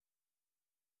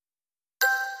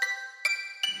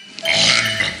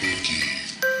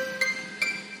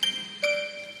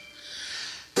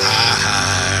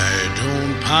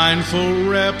pine for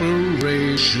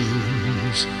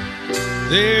reparations.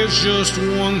 There's just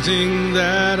one thing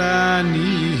that I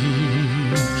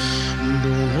need.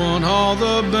 Don't want all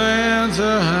the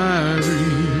bantha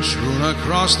Irish run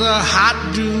across the hot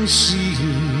dune sea.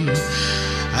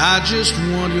 I just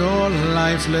want your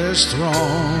lifeless thrall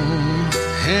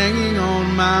hanging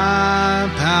on my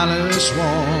palace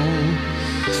wall.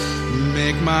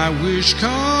 Make my wish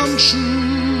come true.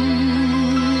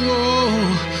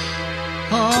 Oh,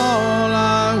 all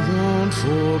I want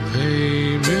for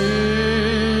payment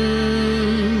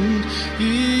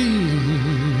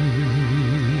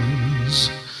is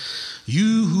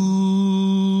you.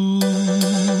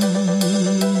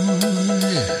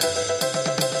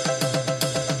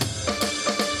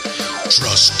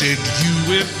 Trusted you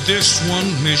with this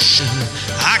one mission.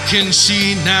 I can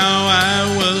see now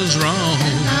I was wrong.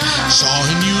 Saw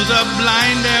in you the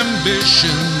blind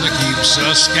ambition that keeps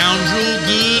a scoundrel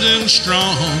good and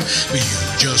strong. But you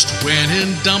just went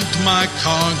and dumped my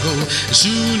cargo as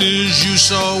soon as you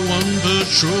saw one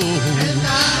patrol.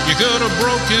 You could have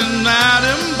broken that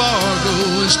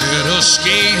embargo instead of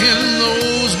skating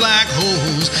those black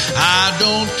holes. I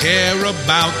don't care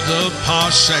about the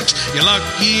parsecs. You're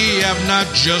lucky I've not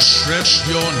just stretched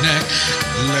your neck.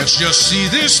 Let's just see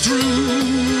this through.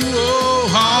 Oh,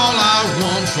 all I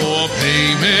want for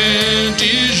payment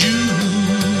is you.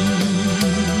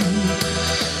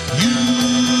 You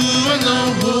and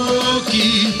the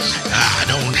Wookiee. I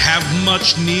don't have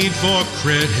much need for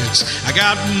credits. I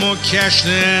got more cash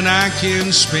than I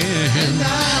can spend.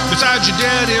 Besides, your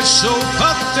debt is so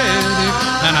pathetic,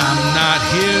 and I'm not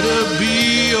here to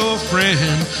be your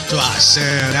friend. So I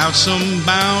set out some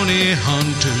bounty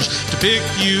hunters to pick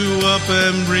you up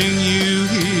and bring you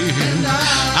here.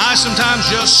 I sometimes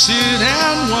just sit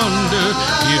and wonder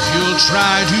if you'll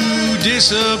try to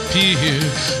disappear.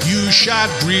 You shot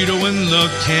Greedo in the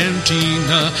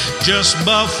cantina just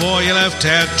before you left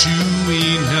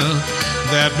Tatooine.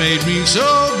 That made me so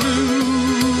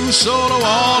blue. So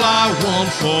all I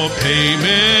want for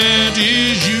payment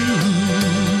is you.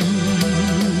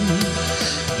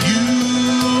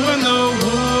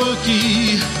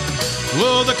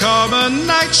 Oh, the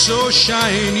carbonite's so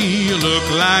shiny, you look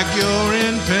like you're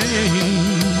in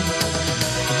pain.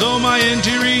 Though my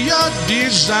interior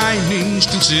designing's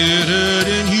considered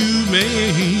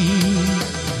inhumane.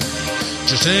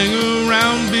 Just hang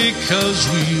around because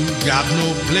we've got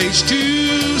no place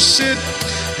to sit.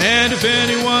 And if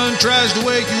anyone tries to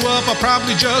wake you up, I'll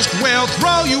probably just, well,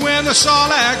 throw you in the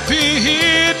Sarlacc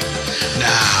pit.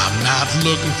 Now, I'm not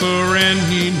looking for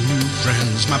any new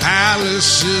friends. My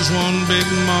palace is one big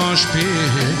marsh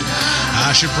pit.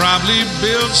 I should probably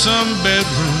build some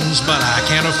bedrooms, but I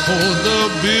can't afford the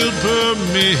build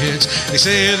permits. They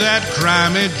say that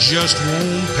crime, it just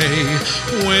won't pay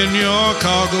when your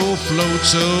cargo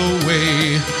floats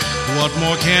away. What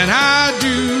more can I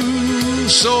do?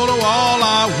 So all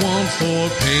I want for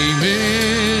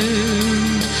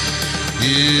payment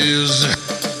is